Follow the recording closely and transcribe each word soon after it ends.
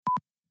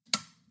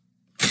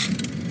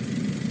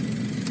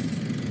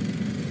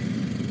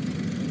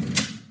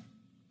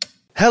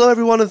Hello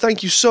everyone, and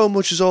thank you so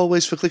much as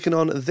always for clicking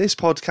on this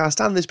podcast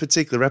and this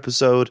particular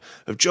episode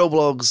of Joe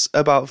Blogs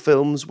about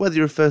films. Whether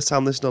you're a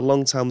first-time listener,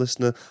 long-time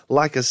listener,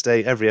 like I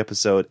say every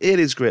episode, it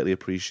is greatly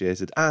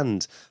appreciated,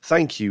 and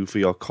thank you for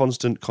your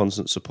constant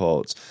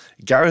support.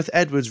 Gareth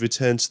Edwards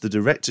returns to the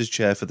director's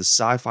chair for the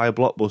sci-fi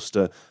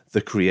blockbuster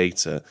The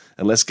Creator,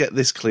 and let's get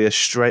this clear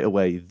straight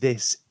away,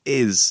 this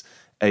is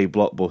a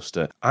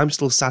blockbuster. I'm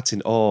still sat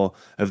in awe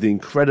of the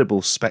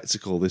incredible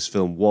spectacle this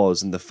film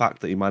was and the fact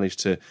that he managed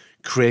to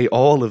create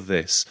all of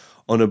this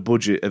on a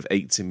budget of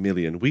 80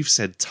 million. We've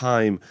said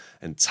time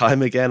and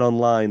time again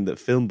online that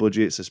film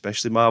budgets,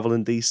 especially Marvel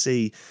and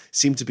DC,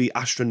 seem to be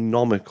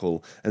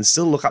astronomical and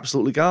still look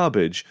absolutely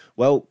garbage.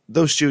 Well,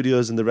 those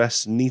studios and the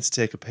rest need to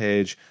take a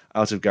page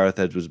out of Gareth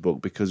Edwards'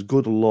 book because,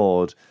 good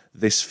Lord,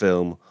 this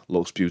film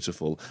looks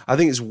beautiful. I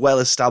think it's well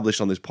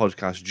established on this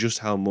podcast just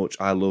how much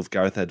I love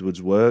Gareth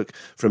Edwards' work,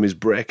 from his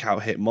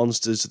breakout hit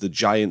Monsters to the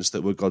giants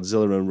that were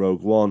Godzilla and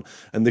Rogue One,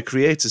 and The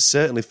Creator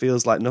certainly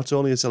feels like not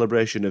only a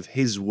celebration of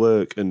his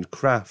work and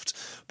craft,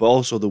 but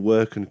also the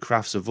work and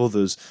crafts of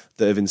others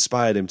that have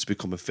inspired him to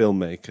become a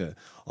filmmaker.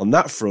 On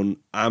that front,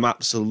 I'm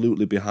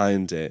absolutely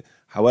behind it.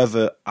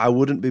 However, I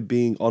wouldn't be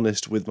being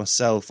honest with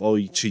myself or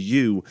to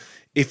you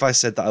if I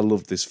said that I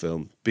loved this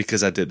film,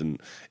 because I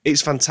didn't.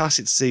 It's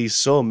fantastic to see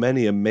so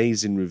many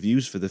amazing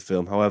reviews for the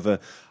film. However,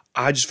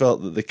 I just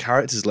felt that the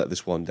characters let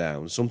this one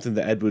down, something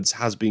that Edwards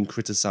has been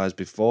criticised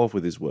before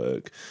with his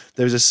work.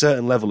 There is a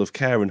certain level of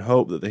care and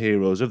hope that the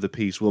heroes of the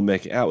piece will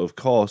make it out, of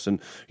course, and,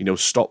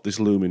 stop this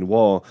looming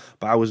war,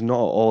 but I was not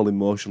at all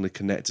emotionally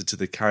connected to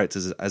the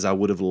characters as I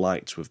would have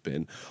liked to have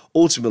been.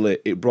 Ultimately,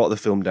 it brought the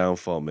film down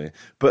for me,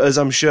 but as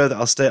I'm sure that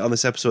I'll state on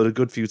this episode a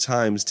good few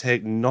times,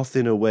 take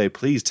nothing away,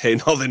 please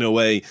take nothing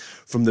away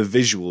from the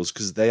visuals,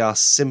 because they are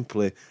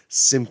simply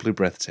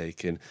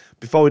breathtaking.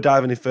 Before we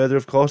dive any further,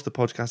 of course, the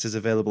podcast is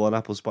available on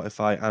Apple,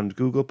 Spotify and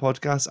Google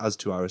Podcasts, as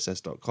to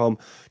rss.com.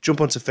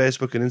 Jump onto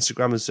Facebook and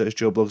Instagram and search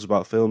Joe Blogs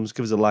About Films.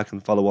 Give us a like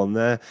and follow on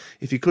there.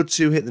 If you could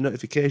too, hit the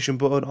notification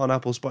button on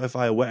Apple,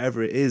 Spotify or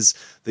wherever it is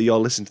that you're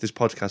listening to this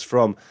podcast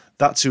from.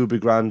 That too would be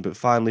grand, but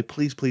finally,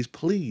 please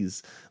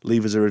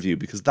leave us a review,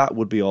 because that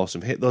would be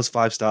awesome. Hit those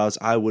 5 stars.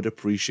 I would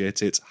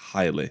appreciate it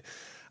highly.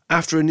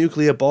 After a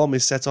nuclear bomb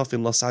is set off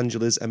in Los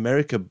Angeles,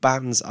 America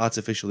bans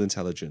artificial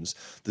intelligence.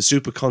 The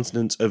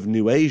supercontinent of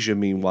New Asia,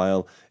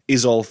 meanwhile,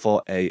 is all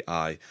for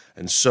AI,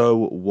 and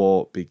so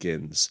war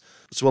begins.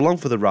 So along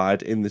for the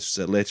ride in this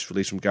latest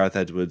release from Gareth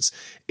Edwards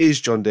is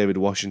John David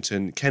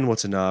Washington, Ken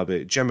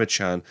Watanabe, Gemma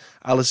Chan,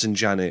 Alison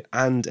Janney,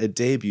 and a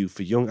debut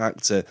for young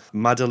actor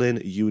Madeline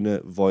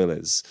Yuna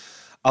Voiles.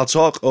 I'll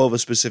talk over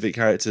specific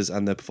characters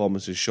and their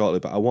performances shortly,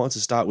 but I wanted to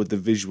start with the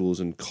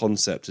visuals and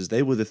concept, as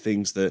they were the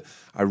things that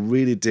I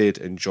really did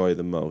enjoy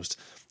the most.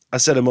 I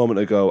said a moment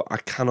ago, I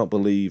cannot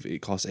believe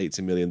it cost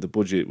 80 million. The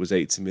budget was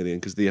 80 million,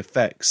 because the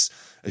effects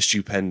are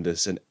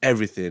stupendous and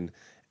everything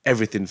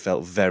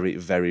felt very,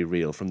 very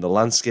real. From the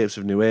landscapes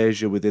of New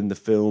Asia within the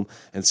film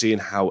and seeing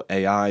how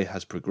AI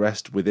has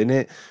progressed within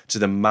it, to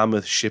the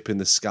mammoth ship in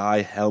the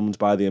sky helmed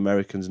by the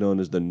Americans known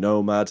as the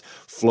Nomad,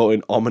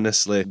 floating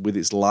ominously with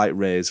its light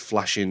rays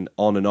flashing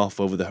on and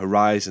off over the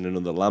horizon and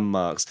other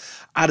landmarks.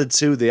 Added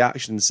to the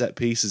action set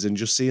pieces and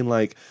just seeing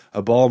like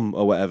a bomb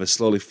or whatever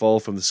slowly fall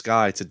from the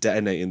sky to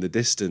detonate in the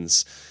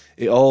distance.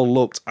 It all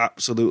looked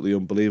absolutely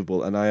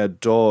unbelievable, and I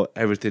adore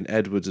everything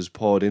Edwards has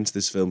poured into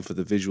this film for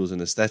the visuals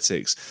and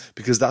aesthetics,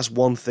 because that's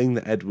one thing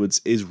that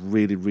Edwards is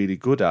really, really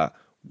good at.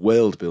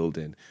 World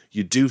building.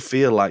 You do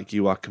feel like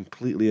you are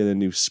completely in a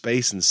new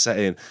space and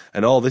setting,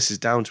 and all this is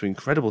down to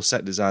incredible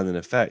set design and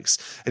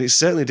effects. And it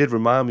certainly did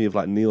remind me of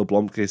like Neil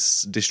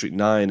Blomkamp's District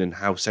 9 and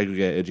how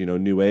segregated,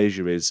 New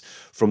Asia is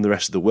from the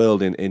rest of the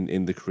world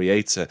in The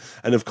Creator.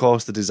 And of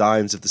course, the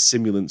designs of the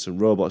simulants and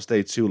robots,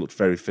 they too looked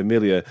very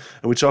familiar.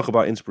 And we talk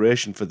about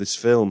inspiration for this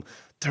film.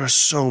 There are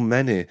so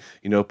many,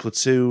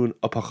 Platoon,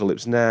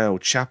 Apocalypse Now,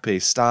 Chappie,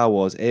 Star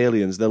Wars,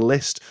 Aliens, the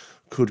list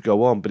could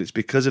go on, but it's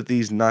because of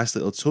these nice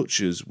little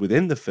touches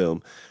within the film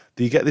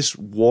that you get this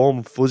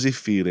warm, fuzzy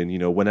feeling,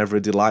 whenever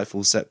a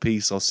delightful set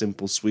piece or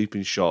simple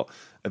sweeping shot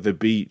of a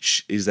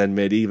beach is then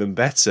made even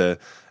better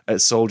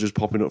at soldiers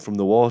popping up from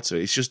the water.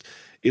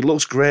 It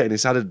looks great, and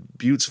it's added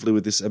beautifully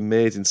with this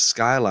amazing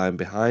skyline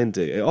behind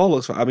it. It all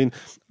looks,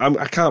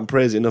 I can't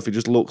praise it enough. It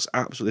just looks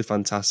absolutely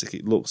fantastic.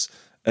 It looks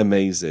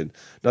amazing.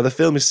 Now, the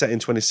film is set in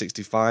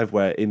 2065,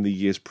 where in the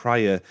years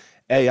prior,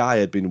 AI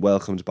had been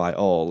welcomed by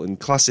all, and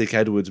classic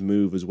Edwards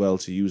move as well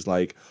to use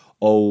like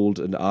old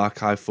and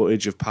archive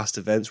footage of past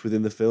events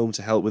within the film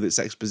to help with its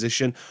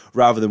exposition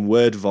rather than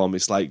word vom.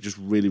 It's like just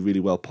really, really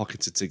well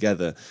pocketed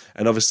together.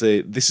 And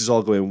obviously this is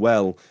all going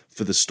well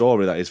for the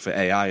story, that is for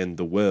AI and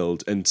the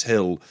world,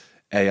 until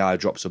AI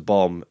drops a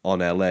bomb on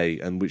LA,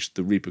 and which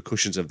the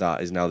repercussions of that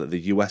is now that the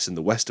US and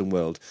the Western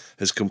world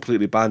has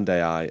completely banned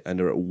AI and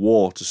are at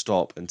war to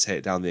stop and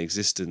take down the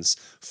existence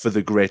for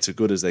the greater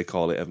good, as they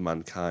call it, of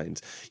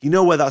mankind. You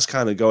know where that's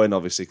kind of going,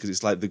 obviously, because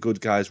it's like the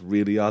good guys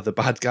really are the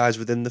bad guys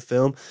within the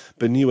film.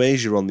 But New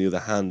Asia, on the other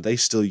hand, they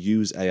still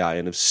use AI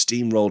and have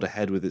steamrolled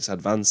ahead with its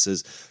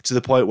advances to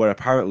the point where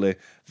apparently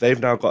they've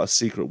now got a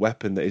secret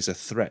weapon that is a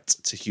threat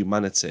to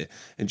humanity.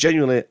 And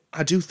genuinely,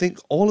 I do think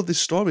all of this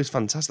story is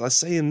fantastic. Like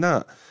saying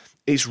that,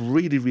 it's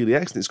really, really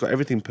excellent. It's got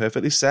everything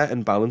perfectly set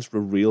and balanced for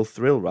a real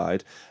thrill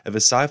ride of a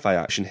sci-fi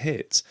action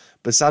hit.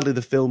 But sadly,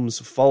 the film's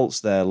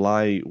faults there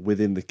lie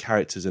within the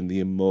characters and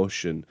the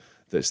emotion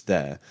that's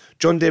there.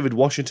 John David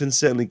Washington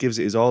certainly gives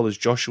it his all as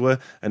Joshua,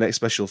 an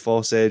ex-special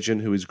force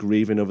agent who is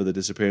grieving over the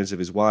disappearance of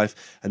his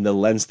wife, and the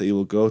lengths that he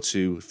will go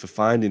to for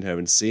finding her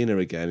and seeing her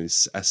again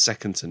is a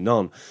second to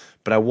none.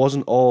 But I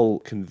wasn't all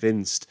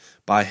convinced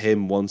by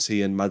him once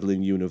he and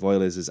Madeleine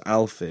Univoyles as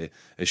Alfie,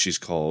 as she's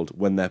called,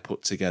 when they're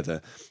put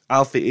together.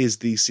 Alfie is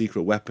the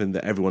secret weapon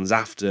that everyone's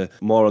after.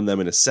 More on them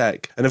in a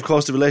sec. And of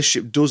course, the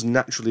relationship does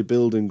naturally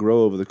build and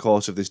grow over the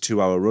course of this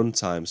 2-hour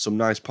runtime. Some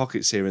nice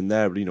pockets here and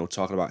there,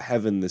 talking about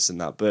heaven, this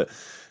and that, but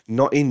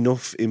not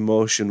enough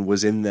emotion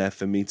was in there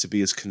for me to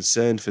be as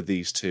concerned for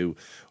these two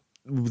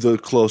the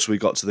closer we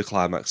got to the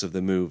climax of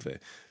the movie.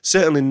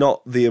 Certainly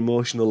not the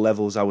emotional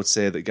levels I would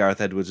say that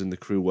Gareth Edwards and the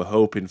crew were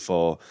hoping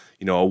for,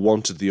 or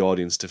wanted the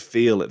audience to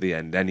feel at the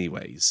end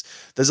anyways.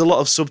 There's a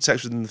lot of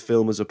subtext within the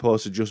film as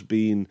opposed to just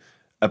being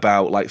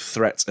about like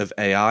threats of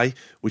AI,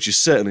 which is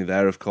certainly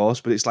there, of course,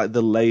 but it's like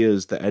the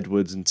layers that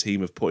Edwards and team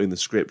have put in the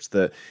script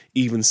that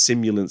even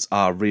simulants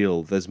are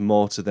real. There's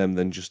more to them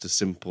than just a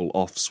simple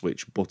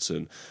off-switch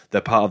button.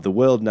 They're part of the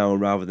world now,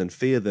 and rather than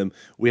fear them,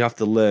 we have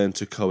to learn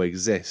to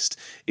coexist.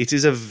 It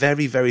is a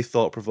very, very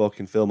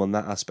thought-provoking film on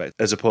that aspect,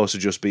 as opposed to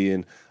just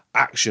being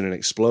action and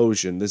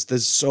explosion.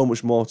 There's so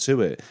much more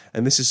to it,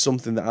 and this is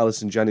something that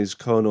Alison Janney's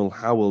Conal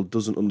Howell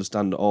doesn't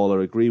understand at all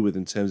or agree with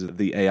in terms of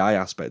the AI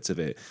aspect of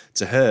it.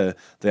 To her,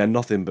 they are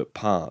nothing but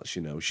parts.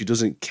 She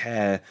doesn't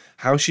care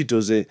how she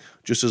does it,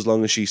 just as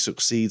long as she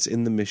succeeds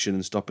in the mission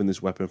and stopping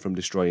this weapon from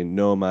destroying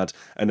Nomad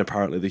and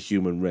apparently the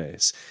human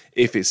race.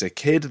 If it's a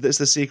kid that's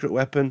the secret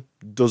weapon,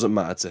 doesn't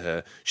matter to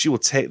her. She will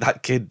take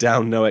that kid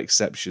down, no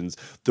exceptions.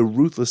 The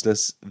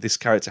ruthlessness this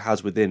character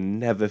has within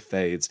never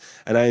fades,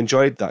 and I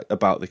enjoyed that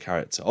about the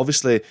character.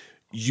 Obviously,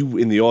 you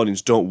in the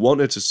audience don't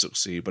want her to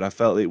succeed, but I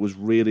felt it was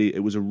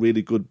a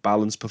really good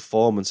balanced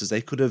performance, as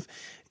they could have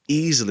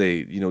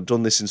easily,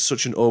 done this in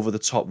such an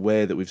over-the-top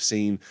way that we've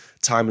seen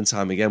time and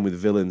time again with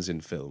villains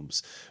in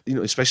films.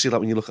 Especially like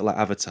when you look at like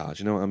Avatar,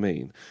 do you know what I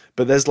mean?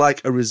 But there's like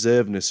a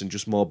reservedness and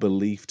just more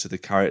belief to the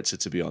character,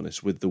 to be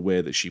honest, with the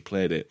way that she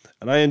played it.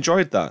 And I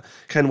enjoyed that.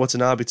 Ken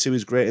Watanabe too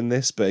is great in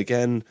this, but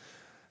again,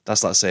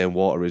 that's like saying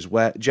water is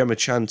wet. Gemma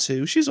Chan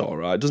too, she's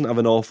alright. Doesn't have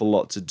an awful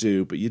lot to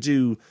do, but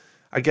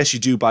I guess you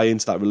do buy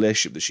into that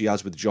relationship that she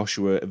has with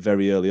Joshua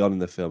very early on in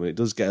the film, and it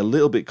does get a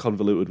little bit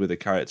convoluted with the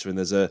character, and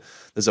there's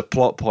a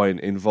plot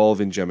point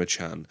involving Gemma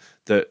Chan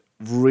that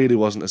really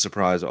wasn't a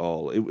surprise at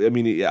all. I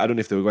don't know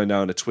if they were going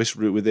down a twist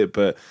route with it,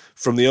 but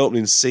from the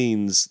opening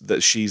scenes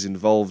that she's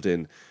involved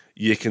in,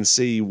 you can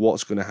see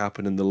what's going to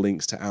happen and the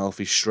links to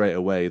Alfie straight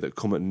away that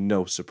come at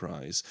no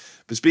surprise.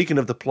 But speaking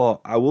of the plot,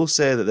 I will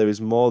say that there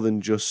is more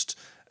than just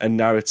a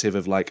narrative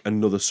of like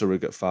another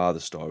surrogate father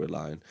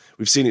storyline.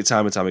 We've seen it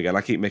time and time again.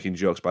 I keep making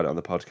jokes about it on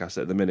the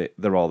podcast. At the minute,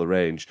 they're all the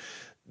rage.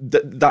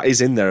 That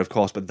is in there, of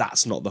course, but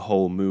that's not the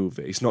whole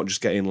movie. It's not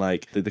just getting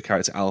like the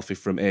character Alfie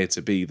from A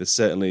to B.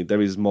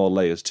 There is more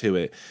layers to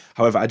it.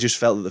 However, I just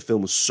felt that the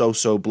film was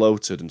so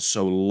bloated and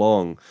so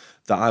long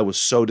that I was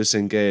so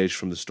disengaged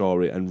from the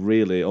story and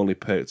really only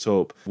perked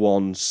up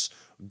once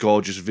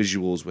gorgeous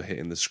visuals were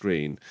hitting the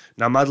screen.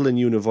 Now, Madeleine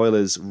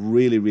Univoyles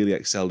really, really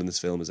excelled in this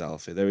film as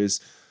Alfie. There is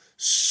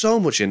so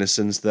much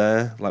innocence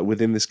there, like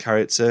within this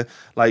character.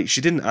 Like,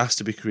 she didn't ask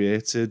to be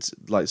created.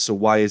 Like, so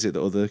why is it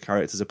that other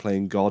characters are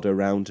playing God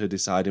around her,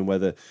 deciding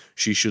whether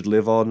she should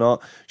live or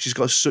not? She's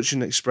got such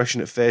an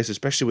expressionate face,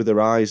 especially with her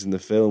eyes in the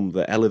film,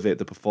 that elevate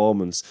the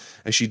performance.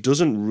 And she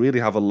doesn't really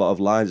have a lot of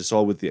lines. It's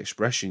all with the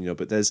expression,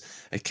 but there's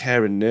a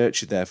care and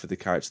nurture there for the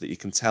character that you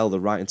can tell the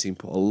writing team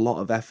put a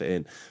lot of effort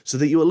in, so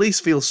that you at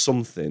least feel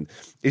something.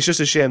 It's just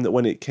a shame that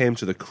when it came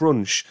to the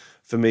crunch,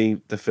 for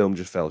me, the film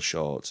just fell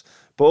short.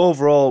 But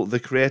overall, the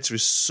creator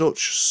is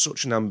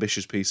such an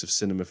ambitious piece of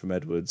cinema from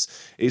Edwards.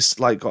 It's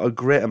like got a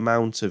great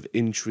amount of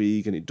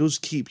intrigue, and it does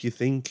keep you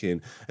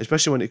thinking,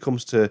 especially when it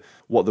comes to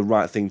what the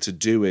right thing to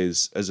do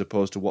is, as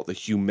opposed to what the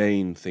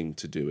humane thing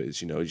to do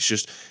is.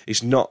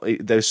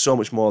 There's so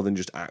much more than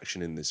just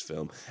action in this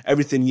film.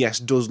 Everything, yes,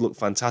 does look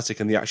fantastic,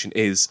 and the action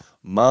is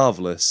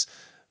marvellous.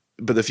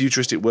 But the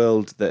futuristic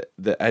world that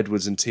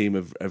Edwards and team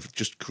have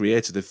just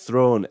created, they've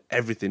thrown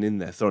everything in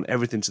there, thrown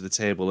everything to the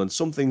table, and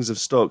some things have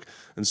stuck,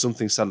 and some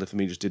things, sadly for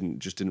me, just didn't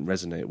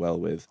resonate well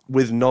with.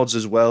 With nods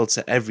as well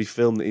to every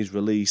film that he's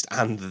released,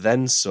 and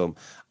then some.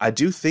 I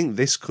do think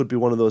this could be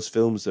one of those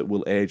films that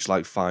will age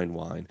like fine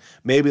wine.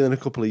 Maybe in a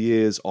couple of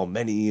years, or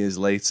many years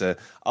later,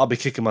 I'll be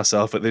kicking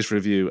myself at this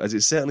review, as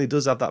it certainly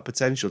does have that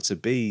potential to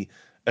be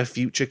a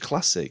future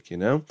classic,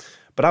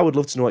 But But I would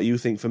love to know what you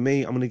think. For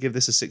me, I'm going to give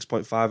this a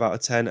 6.5 out of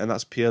 10, and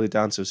that's purely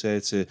down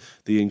to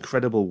the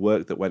incredible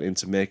work that went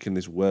into making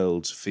this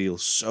world feel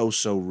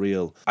so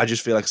real. I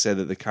just feel like I said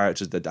that the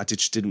characters that I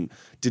just didn't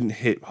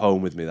hit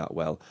home with me that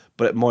well.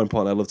 But more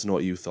importantly, I'd love to know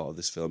what you thought of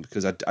this film,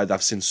 because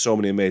I've seen so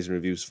many amazing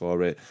reviews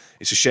for it.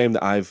 It's a shame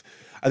that I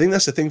think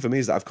that's the thing for me,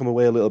 is that I've come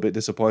away a little bit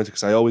disappointed,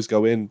 because I always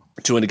go in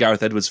to a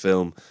Gareth Edwards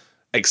film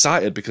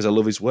excited because I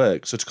love his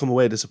work. So to come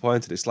away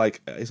disappointed,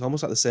 it's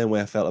almost like the same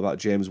way I felt about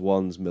James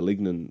Wan's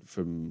 *Malignant*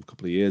 from a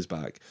couple of years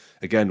back.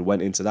 Again,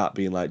 went into that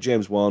being like,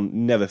 James Wan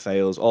never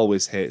fails,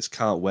 always hits,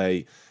 can't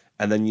wait.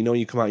 And then,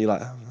 you come out and you're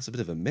like, oh, that's a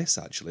bit of a miss,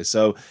 actually.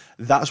 So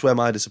that's where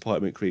my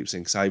disappointment creeps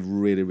in, because I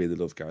really, really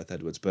love Gareth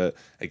Edwards. But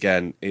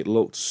again, it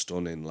looked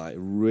stunning. Like, it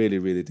really,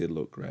 really did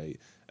look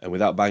great. And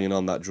without banging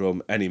on that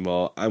drum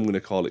anymore, I'm going to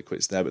call it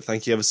quits there. But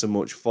thank you ever so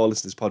much for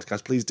listening to this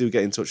podcast. Please do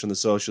get in touch on the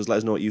socials. Let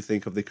us know what you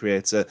think of the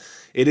creator.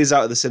 It is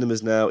out of the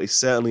cinemas now. It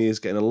certainly is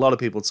getting a lot of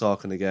people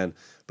talking again.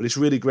 But it's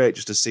really great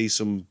just to see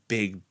some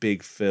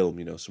big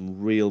film,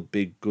 some real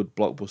big, good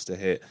blockbuster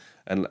hit.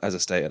 And as I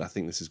stated, I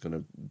think this is going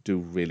to do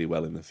really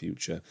well in the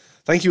future.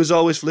 Thank you as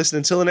always for listening.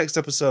 Until the next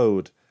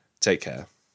episode, take care.